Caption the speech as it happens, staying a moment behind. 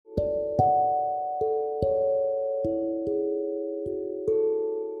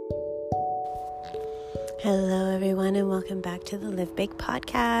Hello, everyone, and welcome back to the Live Big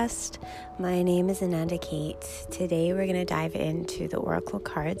podcast. My name is Ananda Kate. Today, we're going to dive into the Oracle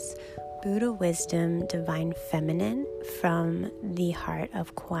cards, Buddha Wisdom, Divine Feminine, from the heart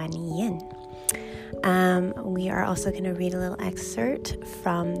of Kuan Yin. We are also going to read a little excerpt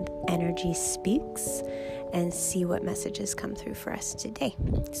from Energy Speaks and see what messages come through for us today.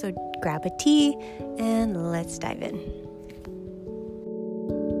 So grab a tea and let's dive in.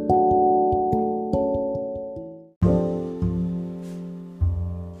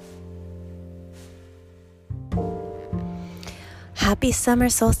 Happy summer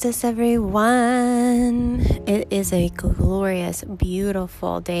solstice, everyone. It is a glorious,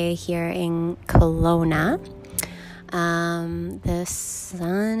 beautiful day here in Kelowna. The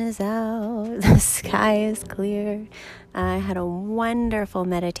sun is out, the sky is clear. I had a wonderful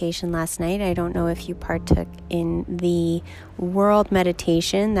meditation last night. I don't know if you partook in the world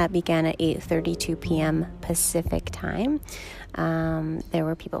meditation that began at 8:32 p.m. Pacific time. There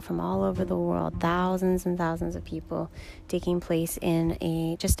were people from all over the world, thousands and thousands of people taking place in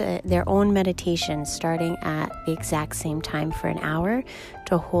their own meditation, starting at the exact same time for an hour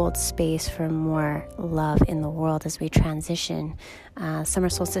to hold space for more love in the world as we transition. Summer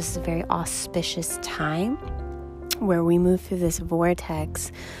solstice is a very auspicious time where we move through this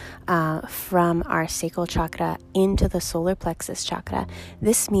vortex from our sacral chakra into the solar plexus chakra.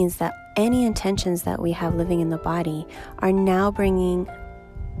 This means that any intentions that we have living in the body are now being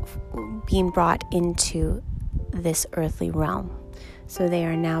brought into this earthly realm. So they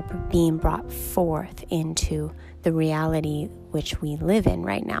are now being brought forth into the reality which we live in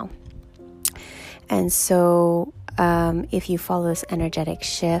right now. And so if you follow this energetic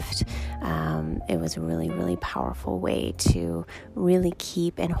shift, it was a really, really powerful way to really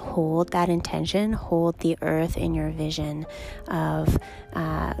keep and hold that intention, hold the earth in your vision of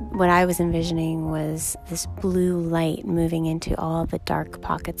what I was envisioning was this blue light moving into all the dark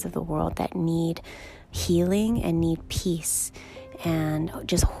pockets of the world that need healing and need peace. And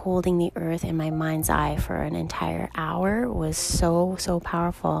just holding the earth in my mind's eye for an entire hour was so, so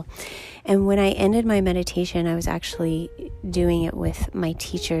powerful. And when I ended my meditation, I was actually doing it with my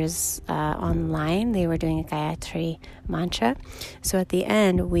teachers online. They were doing a Gayatri mantra. So at the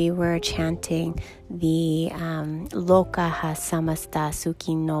end, we were chanting the Lokaha Samasta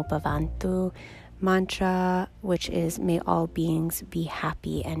Sukhino Bhavantu mantra, which is, may all beings be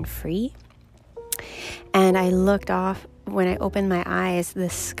happy and free. And I looked off. When I opened my eyes, the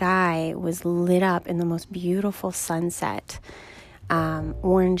sky was lit up in the most beautiful sunset.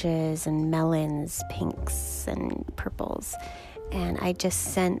 Oranges and melons, pinks and purples. And I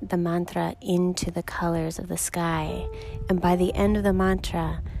just sent the mantra into the colors of the sky. And by the end of the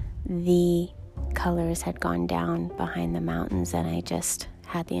mantra, the colors had gone down behind the mountains. And I just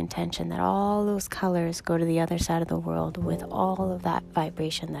had the intention that all those colors go to the other side of the world with all of that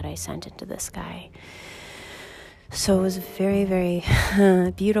vibration that I sent into the sky. So it was very, very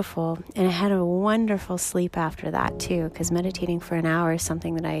beautiful. And I had a wonderful sleep after that too, because meditating for an hour is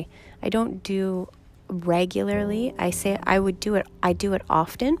something that I don't do regularly. I do it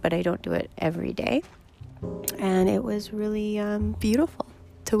often, but I don't do it every day. And it was really beautiful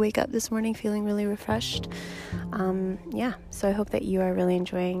to wake up this morning feeling really refreshed. So I hope that you are really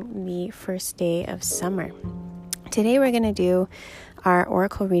enjoying the first day of summer. Today we're going to do our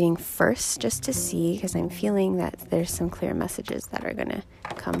oracle reading first, just to see, because I'm feeling that there's some clear messages that are going to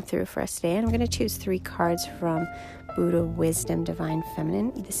come through for us today. And I'm going to choose 3 cards from Buddha Wisdom, Divine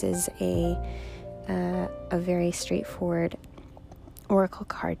Feminine. This is a very straightforward oracle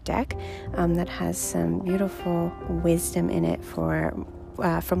card deck that has some beautiful wisdom in it from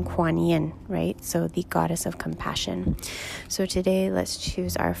Kuan Yin, right? So the goddess of compassion. So today, let's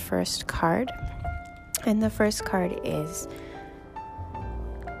choose our first card. And the first card is: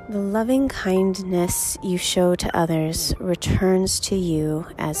 the loving kindness you show to others returns to you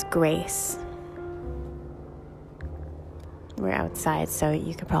as grace. We're outside, so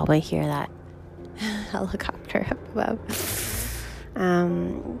you could probably hear that helicopter up above.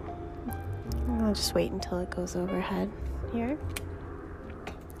 I'll just wait until it goes overhead here.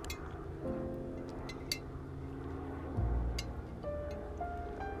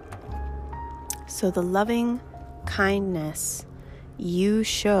 So the loving kindness you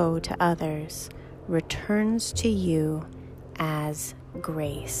show to others returns to you as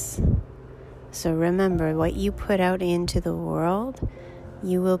grace. So remember, what you put out into the world,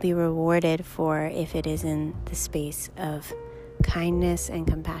 you will be rewarded for if it is in the space of kindness and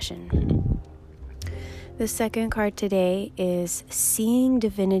compassion. The second card today is seeing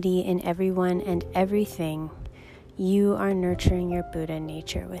divinity in everyone and everything you are nurturing your Buddha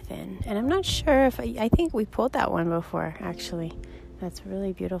nature within. And I'm not sure if, I think we pulled that one before, actually. That's a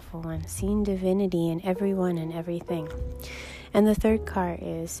really beautiful one. Seeing divinity in everyone and everything. And the third card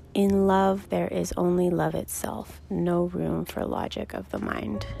is, in love, there is only love itself. No room for logic of the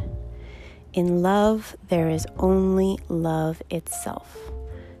mind. In love, there is only love itself.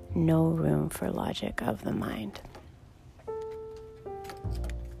 No room for logic of the mind.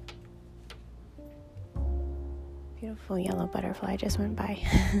 Beautiful yellow butterfly just went by.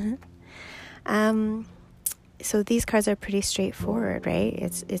 So these cards are pretty straightforward, right?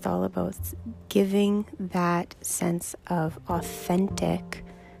 It's all about giving that sense of authentic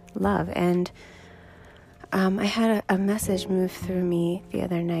love. And I had a message move through me the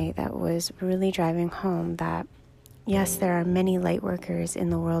other night that was really driving home that, yes, there are many light workers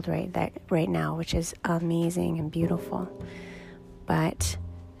in the world right now, which is amazing and beautiful. But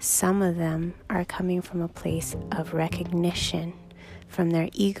some of them are coming from a place of recognition, from their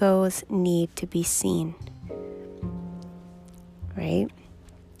ego's need to be seen, right?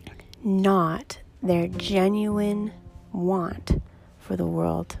 Not their genuine want for the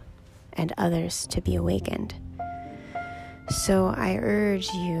world and others to be awakened. So I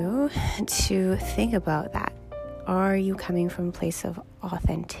urge you to think about that. Are you coming from a place of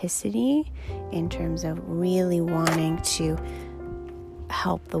authenticity in terms of really wanting to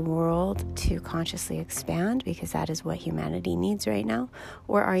help the world to consciously expand, because that is what humanity needs right now?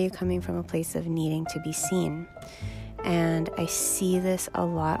 Or are you coming from a place of needing to be seen? And I see this a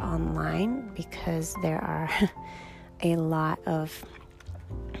lot online because there are a lot of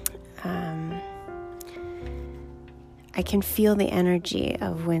I can feel the energy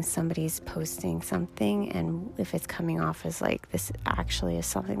of when somebody's posting something, and if it's coming off as like, this actually is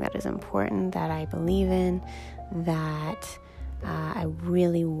something that is important, that I believe in, that I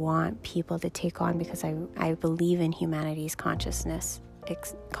really want people to take on, because I believe in humanity's conscious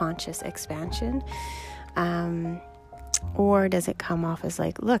expansion. Or does it come off as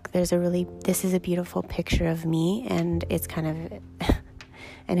like, look, this is a beautiful picture of me, and it's kind of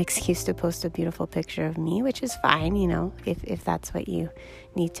an excuse to post a beautiful picture of me, which is fine, if that's what you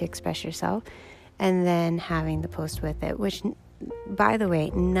need to express yourself. And then having the post with it, which, by the way,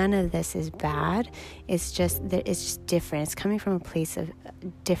 none of this is bad. It's just different. It's coming from a place of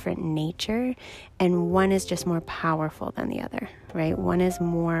different nature, and one is just more powerful than the other, right? One is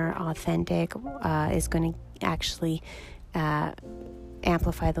more authentic, is going to actually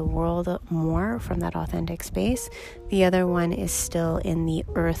amplify the world more from that authentic space. The other one is still in the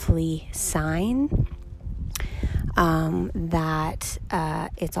earthly sign, that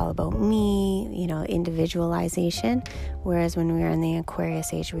it's all about me, individualization. Whereas when we are in the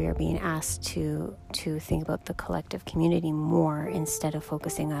Aquarius age, we are being asked to think about the collective community more instead of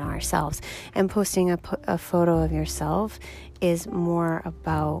focusing on ourselves. And posting a photo of yourself is more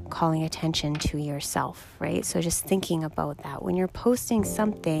about calling attention to yourself, right? So just thinking about that. When you're posting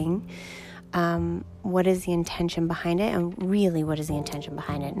something, what is the intention behind it? And really, what is the intention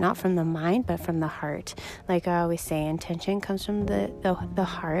behind it? Not from the mind, but from the heart. Like I always say, intention comes from the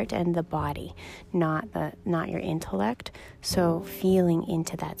heart and the body, not your intellect. So feeling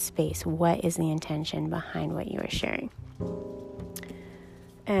into that space, what is the intention behind what you are sharing?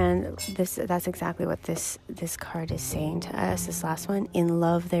 And that's exactly what this card is saying to us, this last one. In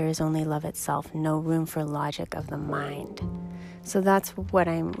love, there is only love itself, no room for logic of the mind. So that's what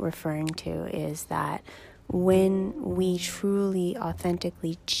I'm referring to, is that when we truly,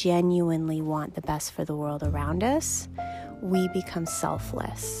 authentically, genuinely want the best for the world around us, we become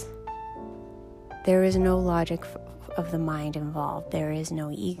selfless. There is no logic of the mind involved. There is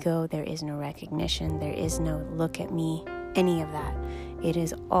no ego. There is no recognition. There is no look at me, any of that. It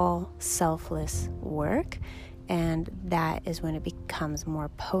is all selfless work, and that is when it becomes more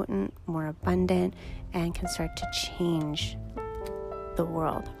potent, more abundant, and can start to change the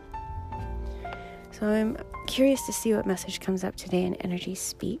world. So I'm curious to see what message comes up today in Energy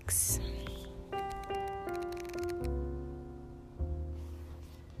Speaks.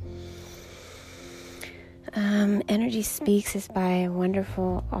 Energy Speaks is by a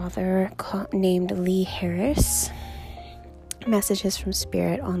wonderful author named Lee Harris. Messages from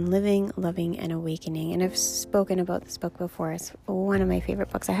Spirit on living, loving, and awakening. And I've spoken about this book before. It's one of my favorite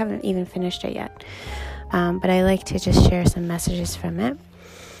books. I haven't even finished it yet. But I like to just share some messages from it.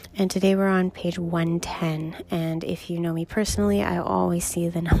 And today we're on page 110. And if you know me personally, I always see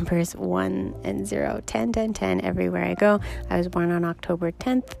the numbers 1 and 0, 10, 10, 10 everywhere I go. I was born on October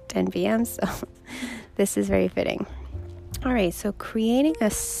 10th, 10 p.m. So this is very fitting. All right, so creating a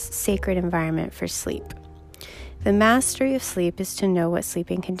sacred environment for sleep. The mastery of sleep is to know what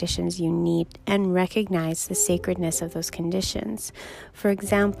sleeping conditions you need and recognize the sacredness of those conditions. For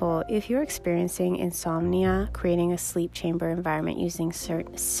example, if you're experiencing insomnia, creating a sleep chamber environment using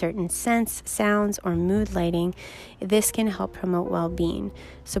certain scents, sounds, or mood lighting, this can help promote well-being,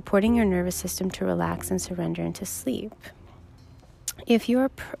 supporting your nervous system to relax and surrender into sleep. If you are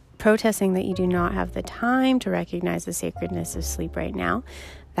protesting that you do not have the time to recognize the sacredness of sleep right now,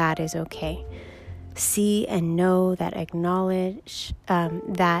 that is okay. See and know that, acknowledge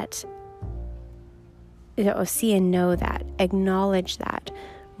that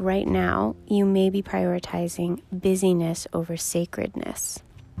right now you may be prioritizing busyness over sacredness.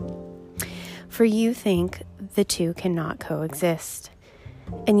 For you think the two cannot coexist.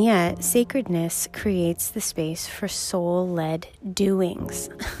 And yet, sacredness creates the space for soul-led doings.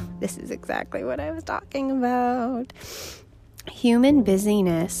 This is exactly what I was talking about. Human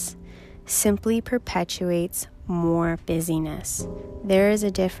busyness simply perpetuates more busyness. There is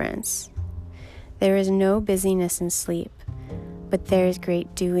a difference. There is no busyness in sleep, but there is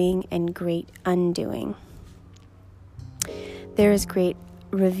great doing and great undoing. There is great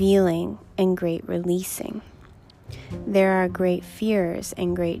revealing and great releasing. There are great fears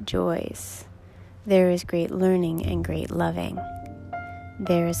and great joys. There is great learning and great loving.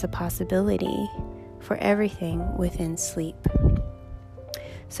 There is a possibility for everything within sleep.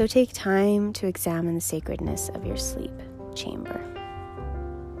 So take time to examine the sacredness of your sleep chamber.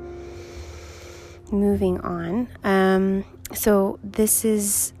 Moving on. So this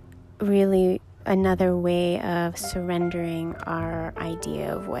is really another way of surrendering our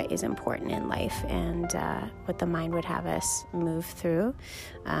idea of what is important in life and what the mind would have us move through.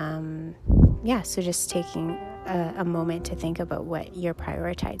 So just taking a moment to think about what you're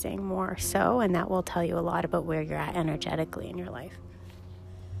prioritizing more so, and that will tell you a lot about where you're at energetically in your life.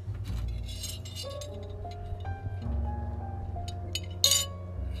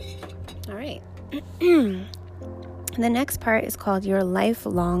 All right. The next part is called Your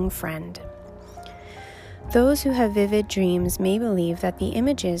Lifelong Friend. Those who have vivid dreams may believe that the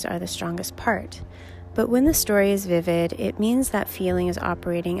images are the strongest part, but when the story is vivid, it means that feeling is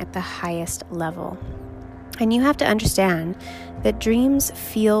operating at the highest level. And you have to understand that dreams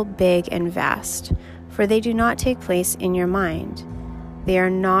feel big and vast, for they do not take place in your mind. They are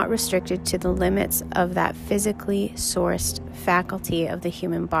not restricted to the limits of that physically sourced faculty of the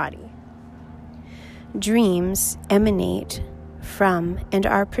human body. Dreams emanate from and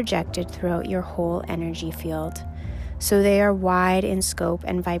are projected throughout your whole energy field, so they are wide in scope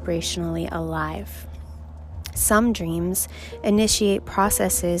and vibrationally alive. Some dreams initiate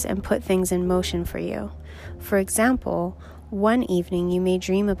processes and put things in motion for you. For example, one evening you may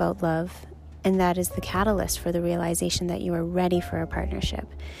dream about love, and that is the catalyst for the realization that you are ready for a partnership.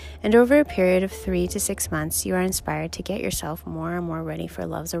 And over a period of 3 to 6 months, you are inspired to get yourself more and more ready for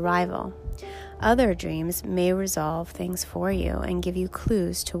love's arrival. Other dreams may resolve things for you and give you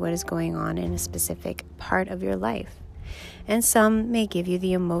clues to what is going on in a specific part of your life. And some may give you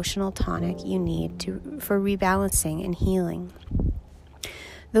the emotional tonic you need for rebalancing and healing.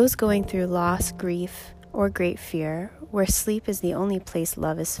 Those going through loss, grief, or great fear, where sleep is the only place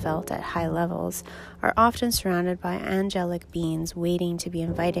love is felt at high levels, are often surrounded by angelic beings waiting to be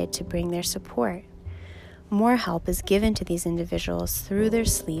invited to bring their support. More help is given to these individuals through their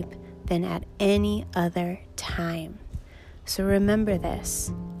sleep than at any other time. So remember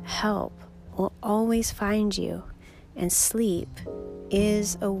this: help will always find you, and sleep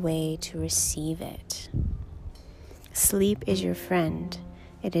is a way to receive it. Sleep is your friend.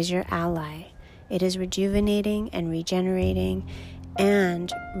 It is your ally. It is rejuvenating and regenerating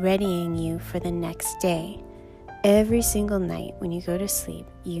and readying you for the next day. Every single night when you go to sleep,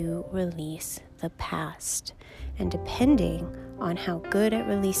 you release the past. And depending on how good at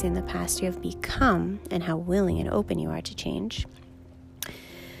releasing the past you have become and how willing and open you are to change,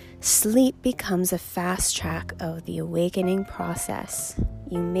 sleep becomes a fast track of the awakening process.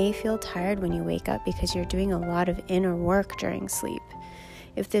 You may feel tired when you wake up because you're doing a lot of inner work during sleep.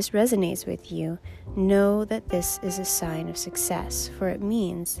 If this resonates with you, know that this is a sign of success, for it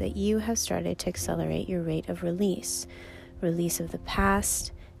means that you have started to accelerate your rate of release of the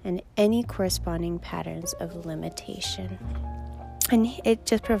past, and any corresponding patterns of limitation. And it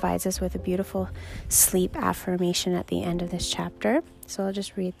just provides us with a beautiful sleep affirmation at the end of this chapter. So I'll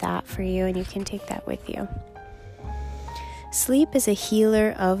just read that for you, and you can take that with you. Sleep is a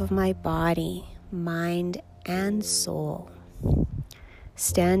healer of my body, mind, and soul.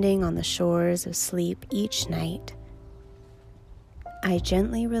 Standing on the shores of sleep each night, I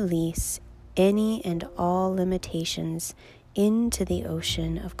gently release any and all limitations into the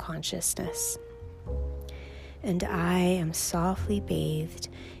ocean of consciousness. And I am softly bathed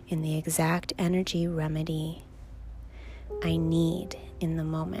in the exact energy remedy I need in the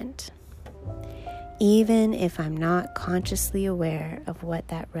moment. Even if I'm not consciously aware of what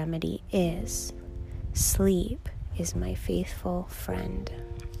that remedy is, sleep is my faithful friend.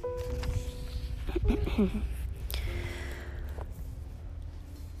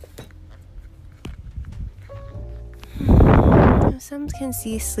 Some can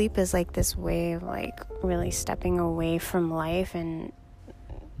see sleep as like this way of like really stepping away from life and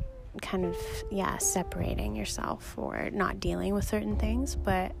kind of, separating yourself or not dealing with certain things.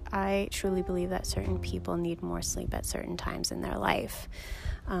 But I truly believe that certain people need more sleep at certain times in their life.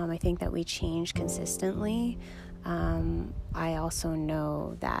 I think that we change consistently. I also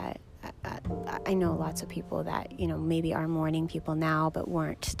know that I know lots of people that, maybe are morning people now, but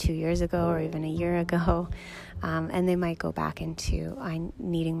weren't 2 years ago or even a year ago. And they might go back into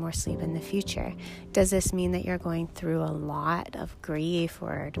needing more sleep in the future. Does this mean that you're going through a lot of grief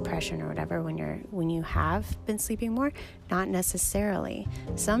or depression or whatever when you have been sleeping more? Not necessarily.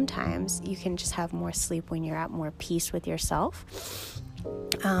 Sometimes you can just have more sleep when you're at more peace with yourself.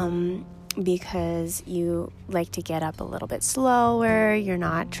 Because you like to get up a little bit slower, you're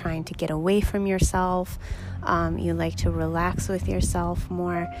not trying to get away from yourself, you like to relax with yourself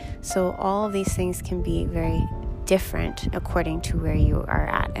more. So all of these things can be very different according to where you are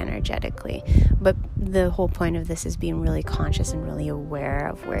at energetically. But the whole point of this is being really conscious and really aware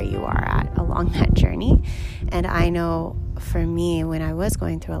of where you are at along that journey. And I know for me, when I was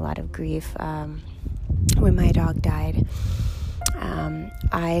going through a lot of grief, when my dog died,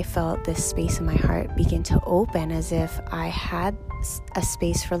 I felt this space in my heart begin to open as if I had a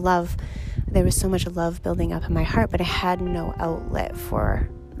space for love. There was so much love building up in my heart, but I had no outlet for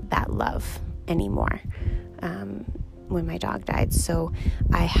that love anymore when my dog died. So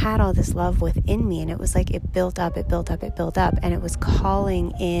I had all this love within me, and it was like it built up, and it was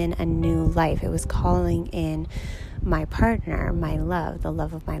calling in a new life. It was calling in my partner, my love, the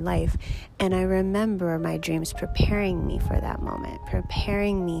love of my life. And I remember my dreams preparing me for that moment,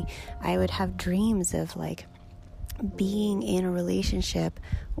 preparing me. I would have dreams of like being in a relationship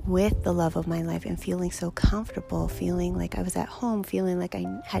with the love of my life and feeling so comfortable, feeling like I was at home, feeling like I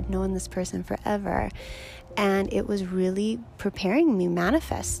had known this person forever. And it was really preparing me,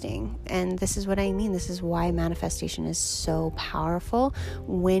 manifesting. And this is what I mean. This is why manifestation is so powerful,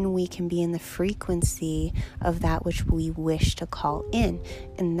 when we can be in the frequency of that which we wish to call in.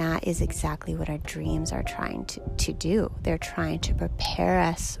 And that is exactly what our dreams are trying to do. They're trying to prepare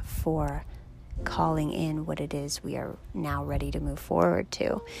us for calling in what it is we are now ready to move forward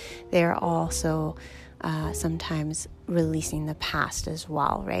to. They're also sometimes releasing the past as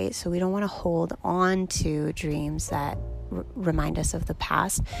well, right? So we don't want to hold on to dreams that remind us of the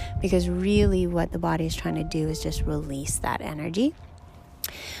past, because really what the body is trying to do is just release that energy.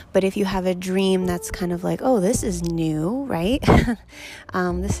 But if you have a dream that's kind of like, oh, this is new, right?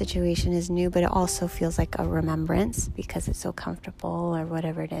 This situation is new, but it also feels like a remembrance because it's so comfortable or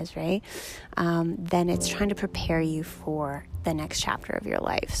whatever it is, right? Then it's trying to prepare you for the next chapter of your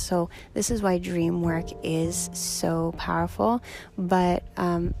life. So this is why dream work is so powerful, but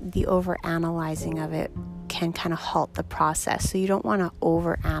the over-analyzing of it can kind of halt the process. So you don't want to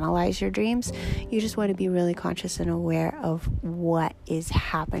over-analyze your dreams. You just want to be really conscious and aware of what is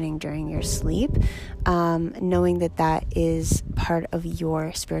happening during your sleep, knowing that that is part of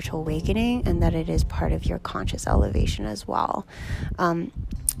your spiritual awakening and that it is part of your conscious elevation as well.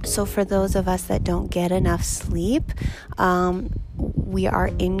 So for those of us that don't get enough sleep, we are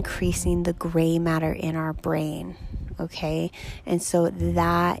increasing the gray matter in our brain. Okay, and so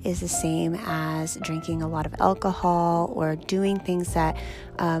that is the same as drinking a lot of alcohol or doing things that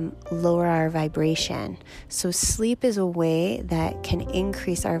lower our vibration. So sleep is a way that can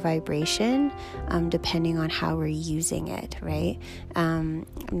increase our vibration depending on how we're using it, right? I'm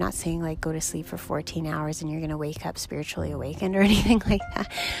not saying like go to sleep for 14 hours and you're going to wake up spiritually awakened or anything like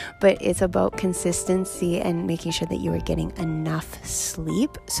that, but it's about consistency and making sure that you are getting enough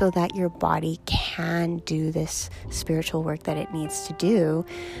sleep so that your body can do this spiritual work that it needs to do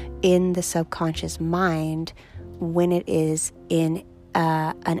in the subconscious mind when it is in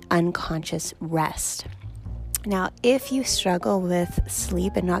an unconscious rest. Now, if you struggle with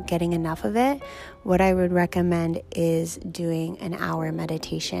sleep and not getting enough of it, what I would recommend is doing an hour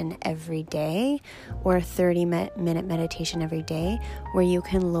meditation every day or a 30-minute meditation every day where you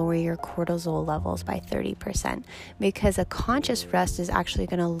can lower your cortisol levels by 30%, because a conscious rest is actually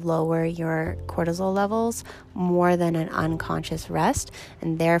going to lower your cortisol levels more than an unconscious rest,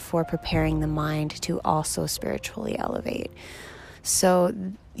 and therefore preparing the mind to also spiritually elevate. So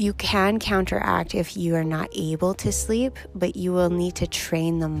You can counteract if you are not able to sleep, but you will need to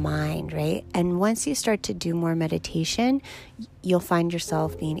train the mind, right? And once you start to do more meditation, you'll find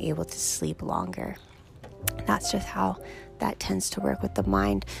yourself being able to sleep longer. That's just how that tends to work with the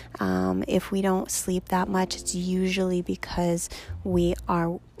mind. If we don't sleep that much, it's usually because we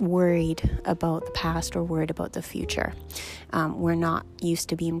are worried about the past or worried about the future. We're not used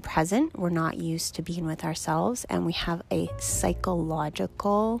to being present. We're not used to being with ourselves, and we have a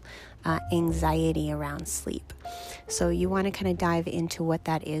psychological anxiety around sleep. So you want to kind of dive into what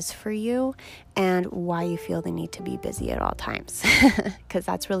that is for you and why you feel the need to be busy at all times, because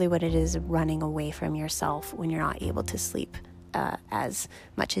that's really what it is, running away from yourself when you're not able to sleep as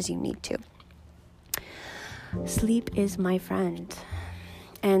much as you need to. Sleep is my friend.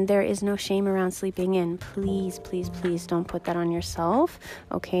 And there is no shame around sleeping in. Please, please, please don't put that on yourself,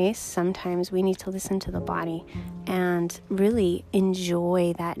 okay? Sometimes we need to listen to the body and really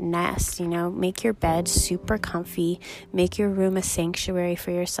enjoy that nest, Make your bed super comfy. Make your room a sanctuary for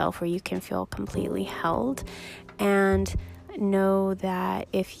yourself where you can feel completely held. And know that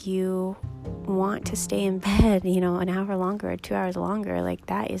if you want to stay in bed, an hour longer or 2 hours longer,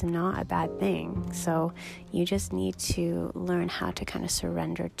 that is not a bad thing. So you just need to learn how to kind of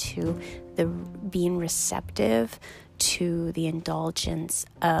surrender to the being receptive to the indulgence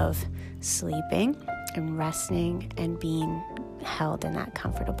of sleeping and resting and being held in that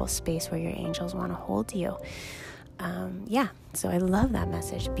comfortable space where your angels want to hold you. So I love that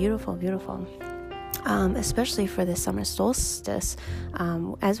message. Beautiful, beautiful. Especially for the summer solstice.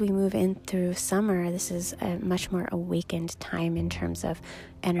 As we move in through summer, this is a much more awakened time in terms of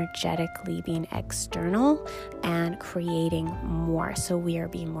energetically being external and creating more. So we are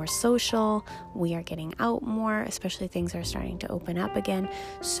being more social, we are getting out more, especially things are starting to open up again.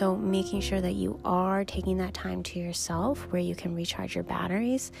 So making sure that you are taking that time to yourself where you can recharge your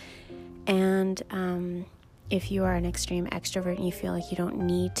batteries. And if you are an extreme extrovert and you feel like you don't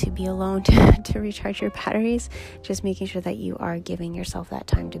need to be alone to recharge your batteries, just making sure that you are giving yourself that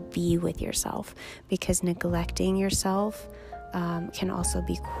time to be with yourself, because neglecting yourself can also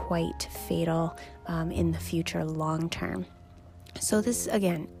be quite fatal in the future long term. So this,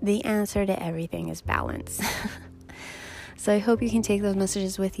 again, the answer to everything is balance. So I hope you can take those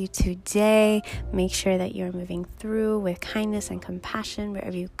messages with you today. Make sure that you're moving through with kindness and compassion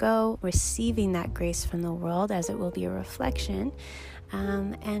wherever you go, receiving that grace from the world as it will be a reflection,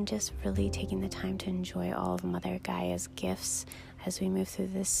 and just really taking the time to enjoy all of Mother Gaia's gifts as we move through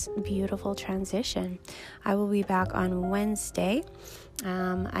this beautiful transition. I will be back on Wednesday.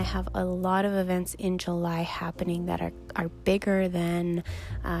 I have a lot of events in July happening that are bigger than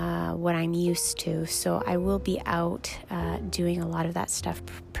what I'm used to. So I will be out doing a lot of that stuff,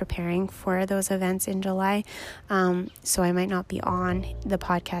 preparing for those events in July. So I might not be on the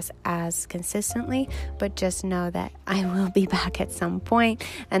podcast as consistently, but just know that I will be back at some point.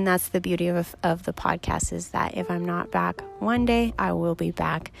 And that's the beauty of the podcast, is that if I'm not back one day, I will be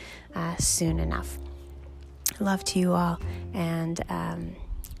back soon enough. Love to you all, and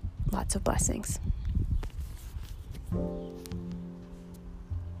lots of blessings.